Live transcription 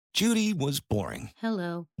Judy was boring.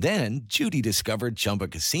 Hello. Then Judy discovered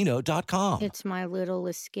ChumbaCasino.com. It's my little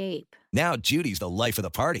escape. Now Judy's the life of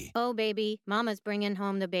the party. Oh, baby, mama's bringing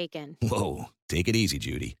home the bacon. Whoa, take it easy,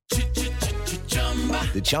 Judy.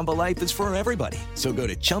 The Chumba life is for everybody. So go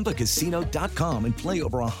to ChumbaCasino.com and play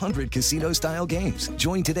over 100 casino-style games.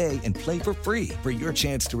 Join today and play for free for your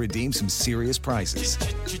chance to redeem some serious prizes.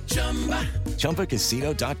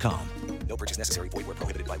 ChumbaCasino.com. No purchase necessary. Void where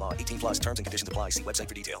prohibited by law. 18 plus terms and conditions apply. See website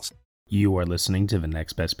for details. You are listening to the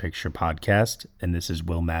Next Best Picture podcast, and this is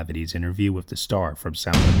Will Mavity's interview with the star from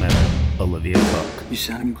Sound of Metal, Olivia Cooke. You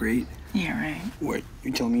sounding great. Yeah, right. What,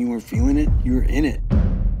 you're telling me you weren't feeling it? You were in it.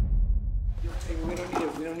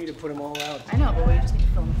 We don't need to put them all out. I know, but we just need to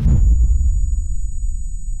film.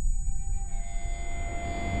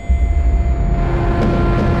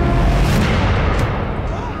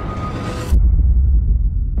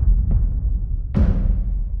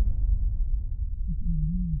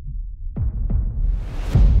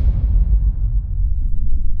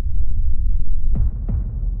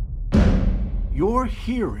 Your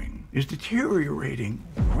hearing is deteriorating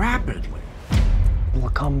rapidly. We'll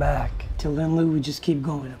come back. Till then, Lou, we just keep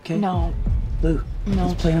going, okay? No. Lou, No.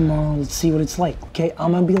 let's play tomorrow. Let's see what it's like, okay?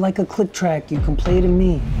 I'm gonna be like a click track. You can play to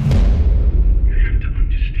me. You have to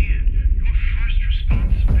understand, your first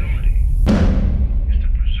responsibility is to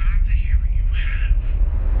preserve the hearing you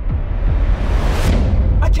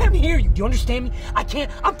have. I can't hear you. Do you understand me? I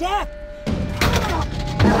can't. I'm deaf.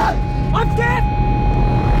 I'm deaf.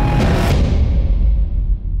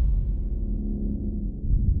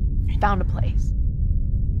 I found a place.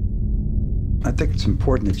 I think it's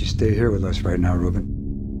important that you stay here with us right now, Ruben.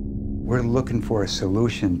 We're looking for a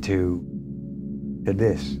solution to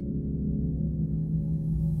this.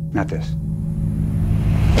 Not this.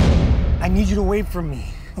 I need you to wait for me,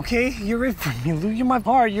 okay? You're it for me, Lou. You're my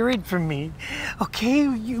heart. You're it for me, okay?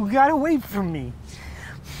 You gotta wait for me.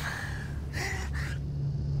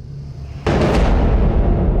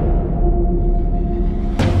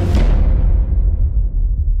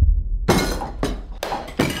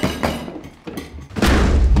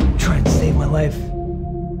 Trying to save my life.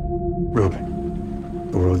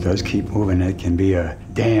 Ruben, the world does keep moving. It can be a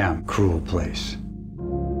damn cruel place.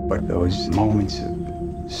 But those moments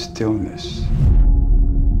of stillness,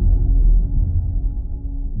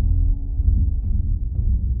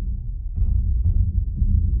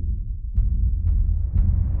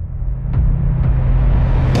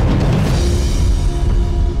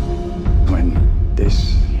 when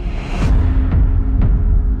this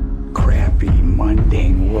crappy,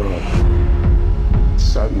 mundane world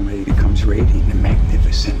suddenly becomes radiant and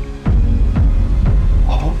magnificent,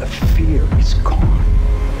 all the fear is gone.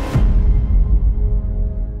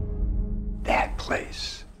 That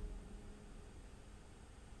place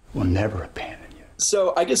will never abandon you.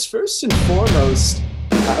 So I guess first and foremost,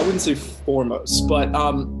 I wouldn't say foremost, but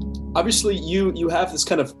obviously you have this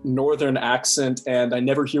kind of northern accent and I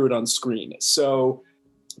never hear it on screen. So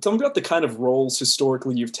tell me about the kind of roles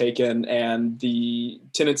historically you've taken and the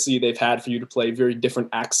tendency they've had for you to play very different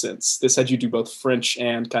accents. This had you do both French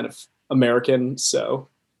and kind of American, so.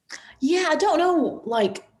 Yeah, I don't know,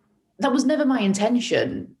 like, that was never my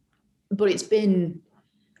intention, but it's been,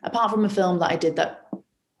 apart from a film that I did that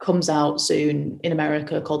comes out soon in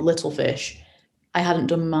America called Little Fish, I hadn't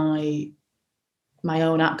done my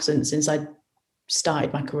own accent since I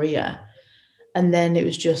started my career. And then it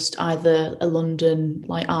was just either a London,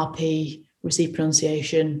 like RP, received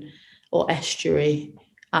pronunciation, or estuary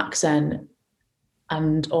accent,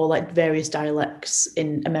 or like various dialects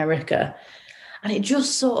in America. And it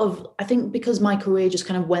just sort of, I think because my career just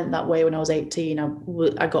kind of went that way when I was 18,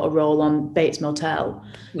 I got a role on Bates Motel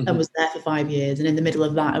and was there for 5 years. And in the middle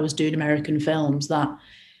of that, I was doing American films.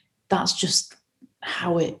 That's just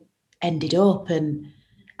how it ended up. And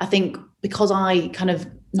I think because I kind of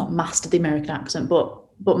not mastered the American accent,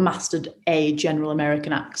 but mastered a general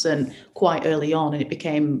American accent quite early on, and it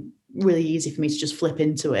became really easy for me to just flip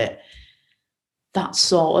into it. That's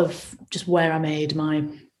sort of just where I made my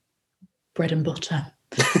bread and butter.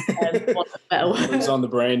 It's on the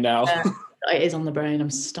brain now. It is on the brain. I'm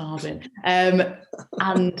starving.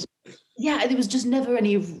 And yeah, there was just never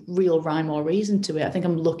any real rhyme or reason to it. I think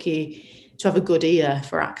I'm lucky to have a good ear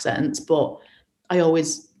for accents, but I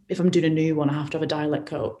always, if I'm doing a new one, I have to have a dialect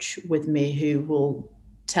coach with me who will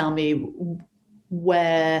tell me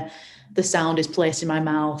where the sound is placed in my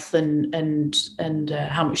mouth and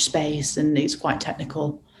how much space, and it's quite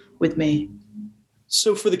technical with me.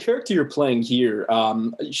 So for the character you're playing here,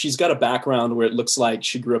 she's got a background where it looks like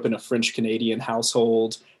she grew up in a French-Canadian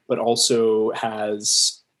household, but also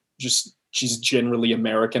she's generally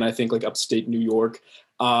American, I think, like upstate New York.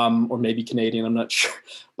 or maybe Canadian, I'm not sure.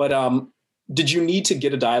 But did you need to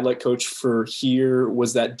get a dialect coach for here?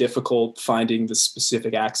 Was that difficult finding the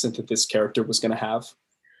specific accent that this character was going to have?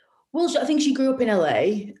 Well, I think she grew up in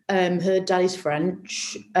LA. Her daddy's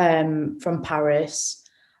French, from Paris.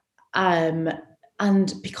 And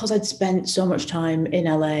because I'd spent so much time in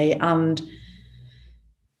LA and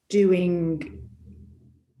doing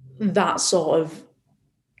that sort of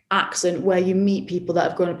accent where you meet people that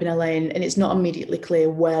have grown up in LA and it's not immediately clear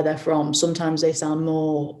where they're from. Sometimes they sound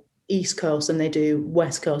more East Coast than they do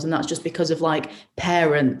West Coast. And that's just because of like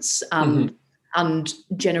parents and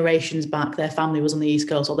generations back, their family was on the East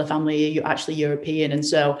Coast or their family are actually European. And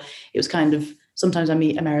so it was kind of, sometimes I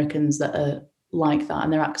meet Americans that are like that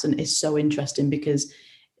and their accent is so interesting because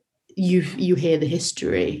you hear the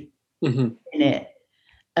history in it.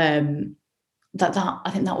 That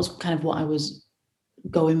I think that was kind of what I was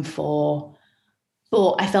going for.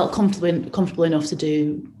 But I felt comfortable enough to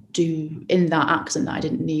do in that accent that I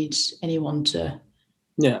didn't need anyone to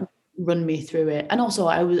run me through it. And also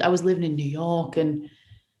I was living in New York and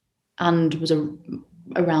was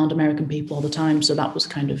around American people all the time, so that was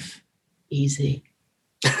kind of easier.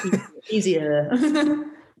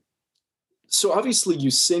 So obviously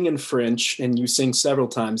you sing in French and you sing several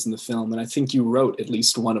times in the film, and I think you wrote at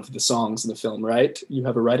least one of the songs in the film, right? You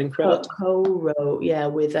have a writing credit? Co-wrote, yeah,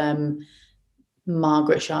 with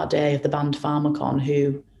Margaret Chardet of the band Pharmacon,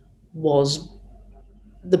 who was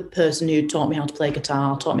the person who taught me how to play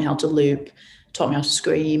guitar, taught me how to loop, taught me how to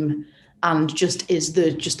scream, and just is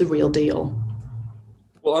the real deal.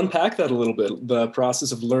 Well, unpack that a little bit, the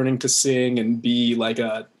process of learning to sing and be like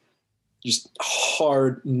a just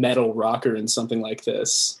hard metal rocker in something like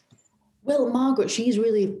this. Well, Margaret, she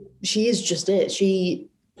is just it. She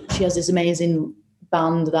has this amazing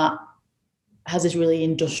band that has this really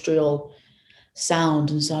industrial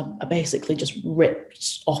sound. And so I basically just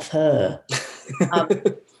ripped off her. I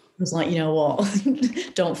was like, you know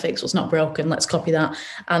what? Don't fix what's not broken. Let's copy that.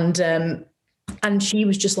 And she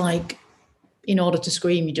was just like, in order to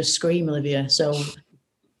scream, you just scream, Olivia. So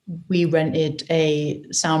we rented a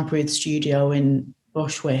soundproof studio in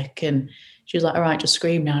Bushwick and she was like, all right, just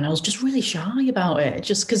scream now. And I was just really shy about it.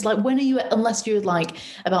 Just because like, unless you're like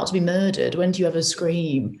about to be murdered, when do you ever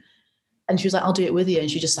scream? And she was like, I'll do it with you.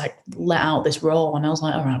 And she just like let out this roar. And I was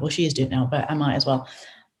like, all right, well, she is doing it now, but I might as well.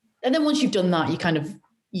 And then once you've done that,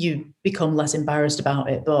 you become less embarrassed about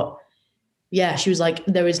it. But yeah, she was like,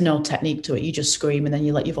 there is no technique to it. You just scream and then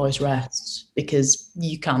you let your voice rest because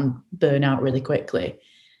you can burn out really quickly.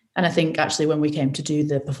 And I think actually when we came to do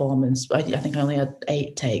the performance, I think I only had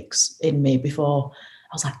 8 takes in me before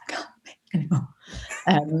I was like, I can't make anymore.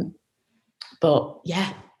 But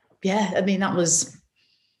yeah, I mean, that was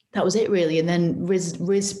it really. And then Riz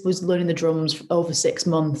was learning the drums for over 6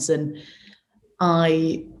 months and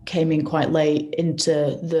I came in quite late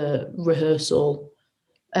into the rehearsal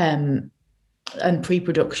and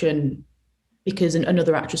pre-production because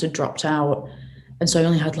another actress had dropped out. And so I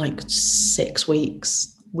only had like 6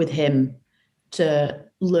 weeks with him to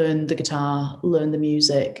learn the guitar, learn the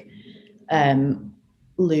music,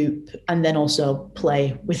 loop, and then also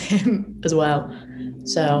play with him as well.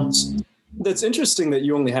 So that's interesting that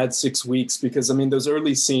you only had 6 weeks because, I mean, those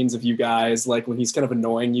early scenes of you guys, like when he's kind of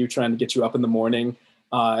annoying you, trying to get you up in the morning,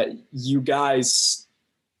 you guys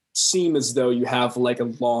seem as though you have like a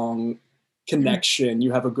long connection,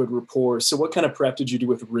 you have a good rapport. So what kind of prep did you do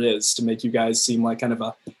with Riz to make you guys seem like kind of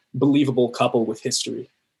a believable couple with history?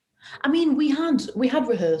 I mean, we had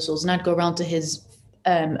rehearsals and I'd go around to his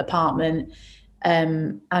apartment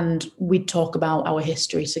and we'd talk about our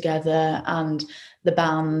history together and the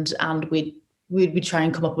band, and we'd try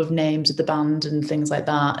and come up with names of the band and things like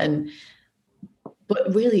that.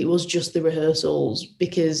 But really it was just the rehearsals,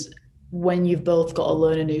 because when you've both got to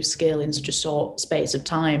learn a new skill in such a short space of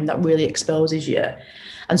time, that really exposes you.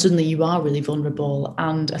 And suddenly you are really vulnerable.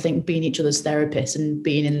 And I think being each other's therapists and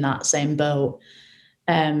being in that same boat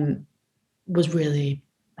was really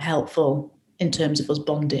helpful in terms of us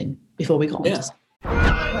bonding before we got into.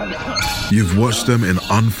 You've watched them in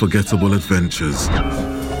unforgettable adventures,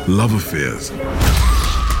 love affairs,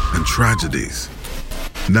 and tragedies.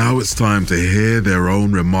 Now it's time to hear their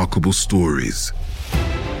own remarkable stories.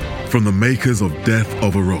 From the makers of Death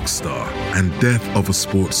of a Rock Star and Death of a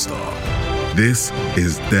Sports Star, this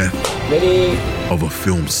is Death of a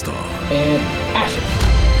Film Star. And action.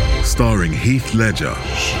 Starring Heath Ledger,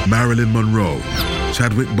 Marilyn Monroe,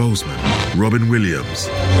 Chadwick Boseman, Robin Williams,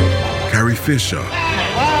 Carrie Fisher,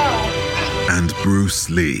 and Bruce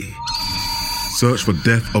Lee. Search for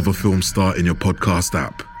Death of a Film Star in your podcast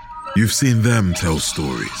app. You've seen them tell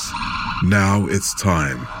stories. Now it's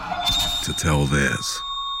time to tell theirs.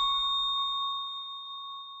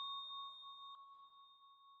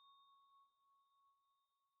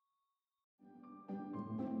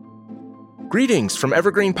 Greetings from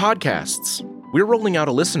Evergreen Podcasts. We're rolling out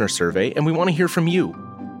a listener survey, and we want to hear from you.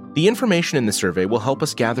 The information in the survey will help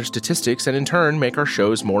us gather statistics and in turn make our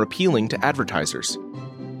shows more appealing to advertisers.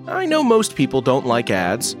 I know most people don't like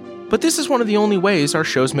ads, but this is one of the only ways our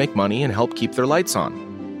shows make money and help keep their lights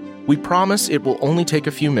on. We promise it will only take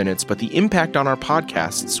a few minutes, but the impact on our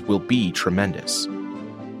podcasts will be tremendous.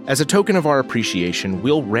 As a token of our appreciation,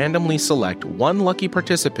 we'll randomly select one lucky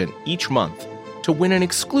participant each month to win an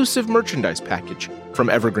exclusive merchandise package from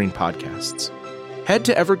Evergreen Podcasts. Head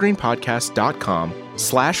to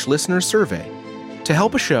evergreenpodcast.com/listenersurvey to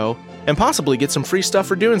help a show and possibly get some free stuff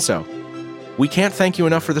for doing so. We can't thank you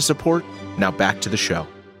enough for the support. Now back to the show.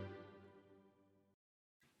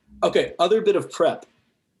 Okay, other bit of prep.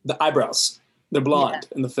 The eyebrows. They're blonde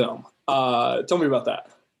in the film. Tell me about that.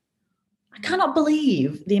 I cannot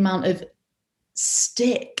believe the amount of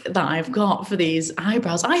stick that I've got for these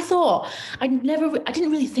eyebrows. I didn't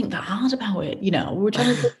really think that hard about it. We were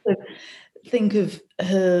trying to think of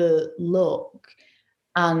her look,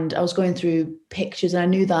 and I was going through pictures, and I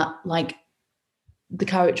knew that like the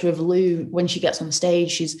character of Lou, when she gets on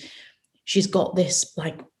stage, she's got this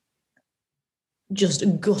like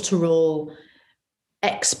just guttural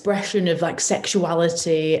expression of like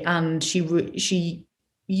sexuality, and she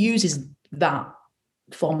uses that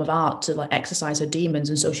form of art to like exercise her demons,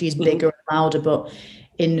 and so she's bigger and louder, but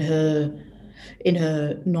in her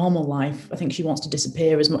normal life I think she wants to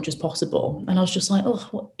disappear as much as possible. And I was just like,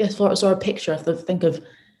 yes, I saw a picture, I think of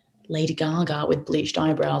Lady Gaga with bleached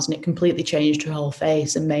eyebrows, and it completely changed her whole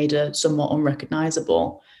face and made her somewhat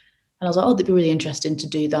unrecognizable. And I was like, it'd be really interesting to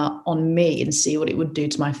do that on me and see what it would do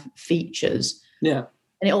to my features. Yeah.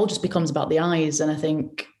 And it all just becomes about the eyes. And I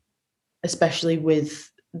think especially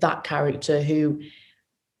with that character who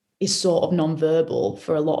is sort of nonverbal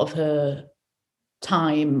for a lot of her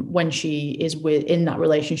time when she is in that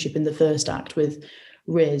relationship in the first act with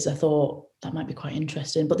Riz, I thought that might be quite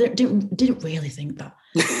interesting, but didn't really think that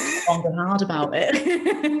long and hard about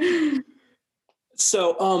it.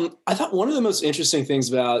 So I thought one of the most interesting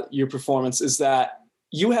things about your performance is that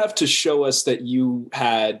you have to show us that you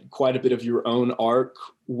had quite a bit of your own arc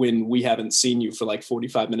when we haven't seen you for like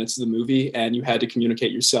 45 minutes of the movie, and you had to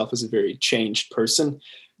communicate yourself as a very changed person.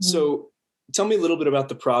 So tell me a little bit about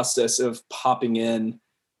the process of popping in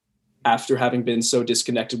after having been so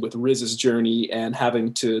disconnected with Riz's journey and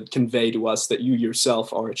having to convey to us that you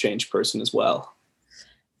yourself are a changed person as well.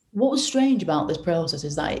 What was strange about this process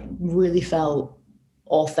is that it really felt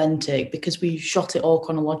authentic because we shot it all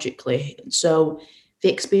chronologically. So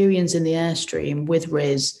the experience in the Airstream with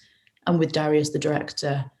Riz and with Darius, the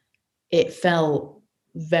director, it felt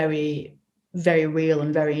very, very real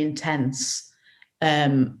and very intense.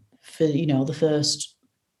 For the first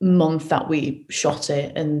month that we shot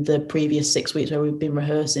it and the previous 6 weeks where we've been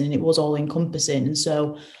rehearsing, and it was all encompassing. And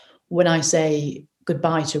so when I say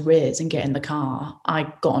goodbye to Riz and get in the car,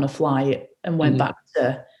 I got on a flight and went back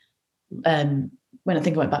to when I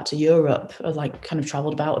think I went back to Europe, I like kind of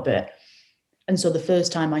traveled about a bit. And so the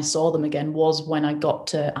first time I saw them again was when I got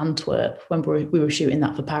to Antwerp, when we were shooting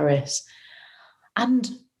that for Paris. And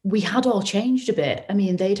we had all changed a bit. I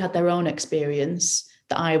mean, they'd had their own experience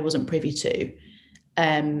that I wasn't privy to.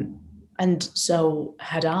 And so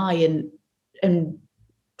had I, and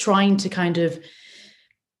trying to kind of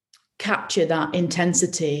capture that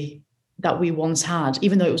intensity that we once had,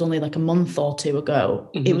 even though it was only like a month or two ago,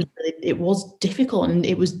 it was difficult and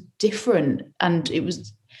it was different. And it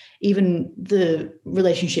was even the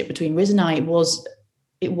relationship between Riz and I, it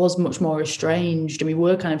was much more estranged, and we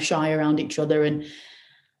were kind of shy around each other, and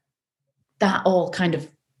that all kind of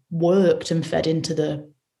worked and fed into the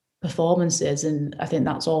performances. And I think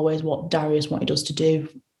that's always what Darius wanted us to do,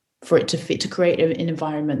 for it to fit, to create an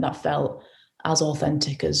environment that felt as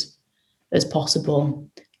authentic as possible.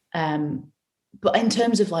 But in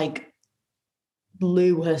terms of like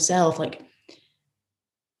Lou herself, like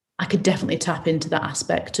I could definitely tap into that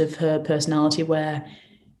aspect of her personality where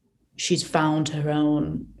she's found her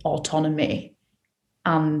own autonomy,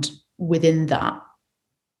 and within that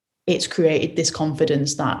it's created this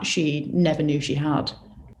confidence that she never knew she had.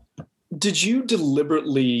 Did you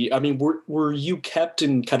deliberately, I mean, were you kept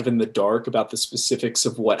in kind of in the dark about the specifics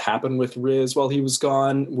of what happened with Riz while he was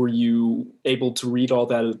gone? Were you able to read all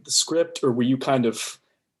that in the script, or were you kind of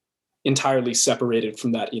entirely separated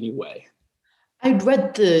from that anyway? I'd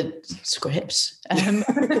read the scripts,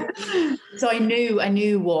 so I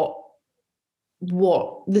knew what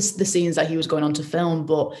the scenes that he was going on to film,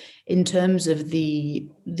 but in terms of the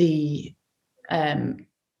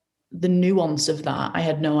nuance of that, I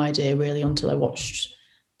had no idea really until I watched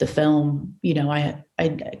the film. You know, I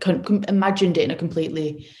imagined it in a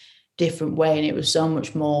completely different way, and it was so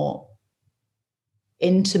much more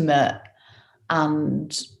intimate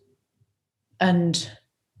and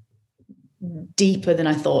deeper than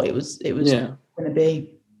I thought it was going to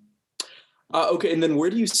be. Okay, and then where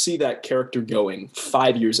do you see that character going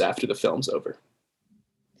 5 years after the film's over?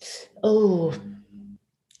 Oh,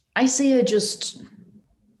 I see her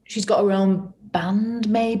she's got her own band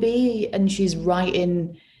maybe, and she's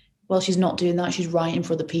writing. Well, she's not doing that. She's writing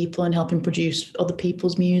for other people and helping produce other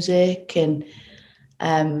people's music. And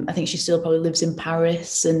I think she still probably lives in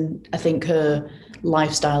Paris. And I think her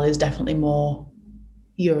lifestyle is definitely more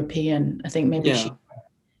European. I think maybe she,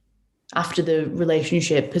 after the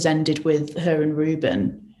relationship has ended with her and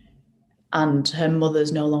Ruben, and her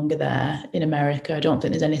mother's no longer there in America, I don't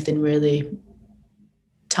think there's anything really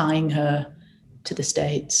tying her to the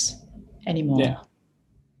States anymore. Yeah.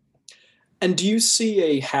 And do you see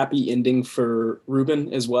a happy ending for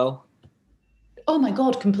Ruben as well? Oh my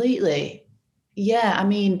God, completely. Yeah, I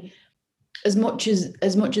mean, as much as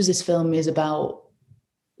this film is about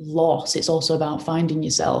loss, it's also about finding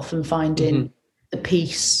yourself and finding the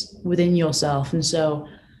peace within yourself. And so,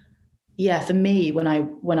 yeah, for me, when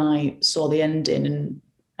I saw the ending,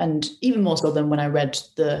 and even more so than when I read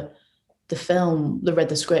the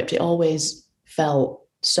script, it always felt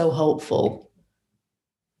so hopeful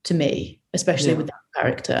to me, especially with that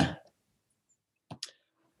character. All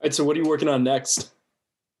right, so what are you working on next?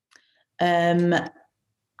 I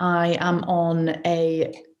am on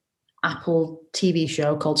a Apple TV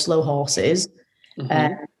show called Slow Horses,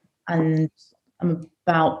 and I'm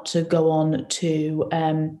about to go on to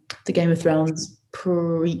the Game of Thrones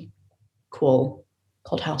prequel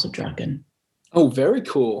called House of Dragon. Oh, very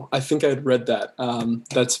cool. I think I'd read that.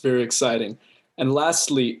 That's very exciting. And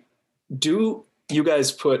lastly, do you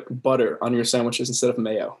guys put butter on your sandwiches instead of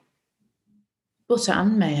mayo? Butter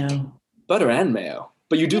and mayo. Butter and mayo.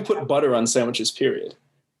 But you do put butter on sandwiches, period.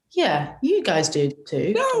 Yeah, you guys do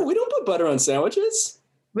too. No, we don't put butter on sandwiches.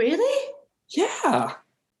 Really? Yeah.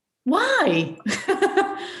 Why?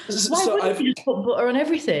 Why wouldn't you just put butter on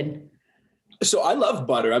everything? So I love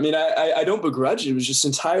butter. I mean, I don't begrudge it. It was just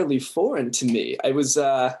entirely foreign to me.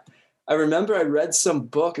 I remember I read some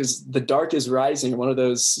book, as The Dark is Rising, one of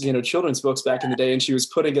those, children's books back in the day, and she was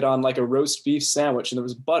putting it on like a roast beef sandwich and there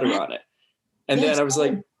was butter on it. And then I was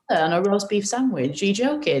like, on a roast beef sandwich? Are you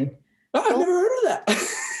joking? Oh, I've never heard of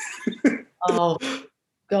that. Oh,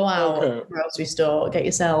 go out to the grocery store, get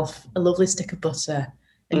yourself a lovely stick of butter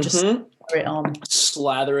and just slather it on.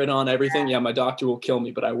 Slather it on everything. Yeah, my doctor will kill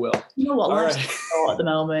me, but I will. You know what? Life's at the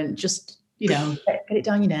moment, just, get it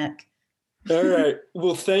down your neck. All right.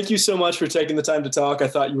 Well, thank you so much for taking the time to talk. I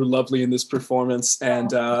thought you were lovely in this performance, and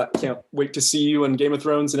can't wait to see you in Game of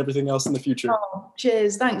Thrones and everything else in the future. Oh,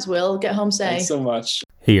 cheers. Thanks, Will. Get home safe. Thanks so much.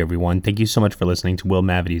 Hey everyone, thank you so much for listening to Will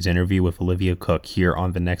Mavity's interview with Olivia Cooke here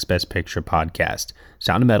on the Next Best Picture podcast.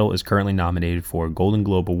 Sound of Metal is currently nominated for a Golden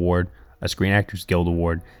Globe Award, a Screen Actors Guild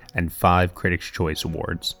Award, and 5 Critics' Choice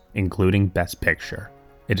Awards, including Best Picture.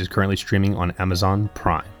 It is currently streaming on Amazon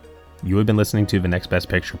Prime. You have been listening to the Next Best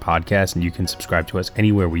Picture podcast, and you can subscribe to us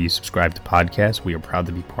anywhere where you subscribe to podcasts. We are proud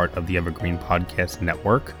to be part of the Evergreen Podcast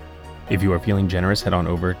Network. If you are feeling generous, head on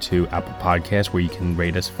over to Apple Podcasts where you can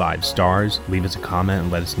rate us 5 stars, leave us a comment,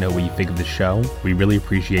 and let us know what you think of the show. We really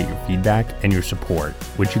appreciate your feedback and your support,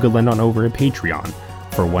 which you could lend on over at Patreon.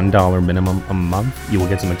 For $1 minimum a month, you will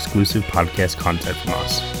get some exclusive podcast content from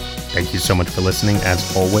us. Thank you so much for listening,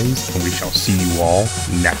 as always, and we shall see you all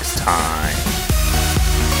next time.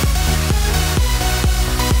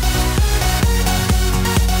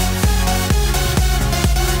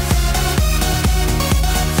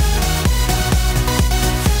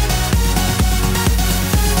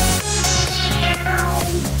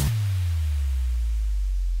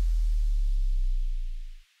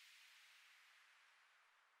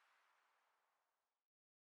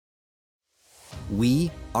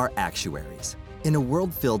 We are actuaries. In a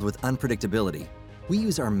world filled with unpredictability, we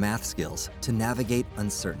use our math skills to navigate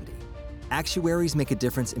uncertainty. Actuaries make a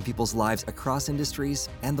difference in people's lives across industries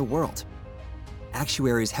and the world.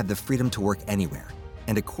 Actuaries have the freedom to work anywhere,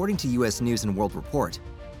 and according to U.S. News & World Report,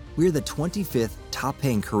 we're the 25th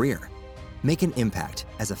top-paying career. Make an impact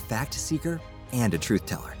as a fact seeker and a truth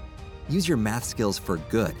teller. Use your math skills for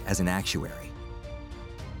good as an actuary.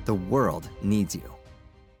 The world needs you.